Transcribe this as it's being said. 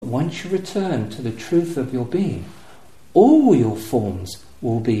once you return to the truth of your being, all your forms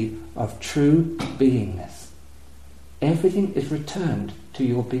will be of true beingness. Everything is returned to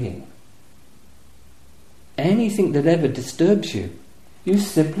your being. Anything that ever disturbs you, you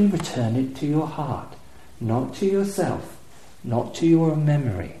simply return it to your heart, not to yourself, not to your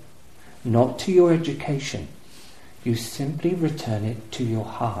memory, not to your education. You simply return it to your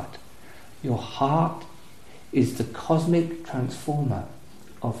heart. Your heart is the cosmic transformer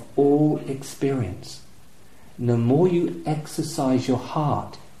of all experience. And the more you exercise your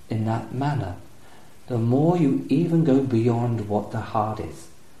heart in that manner, the more you even go beyond what the heart is.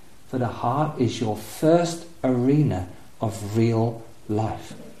 For the heart is your first arena of real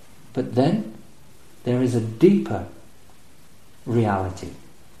life. But then there is a deeper reality,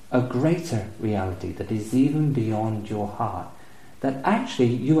 a greater reality that is even beyond your heart, that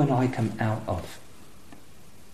actually you and I come out of.